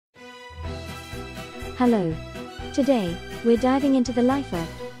Hello. Today, we're diving into the life of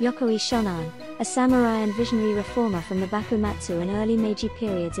Yokoi Shōnan, a samurai and visionary reformer from the Bakumatsu and early Meiji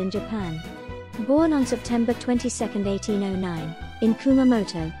periods in Japan. Born on September 22, 1809, in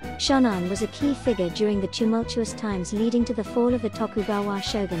Kumamoto, Shonan was a key figure during the tumultuous times leading to the fall of the Tokugawa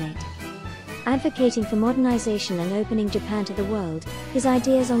shogunate. Advocating for modernization and opening Japan to the world, his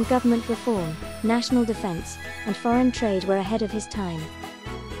ideas on government reform, national defense, and foreign trade were ahead of his time.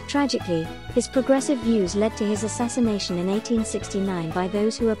 Tragically, his progressive views led to his assassination in 1869 by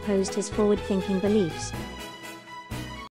those who opposed his forward-thinking beliefs.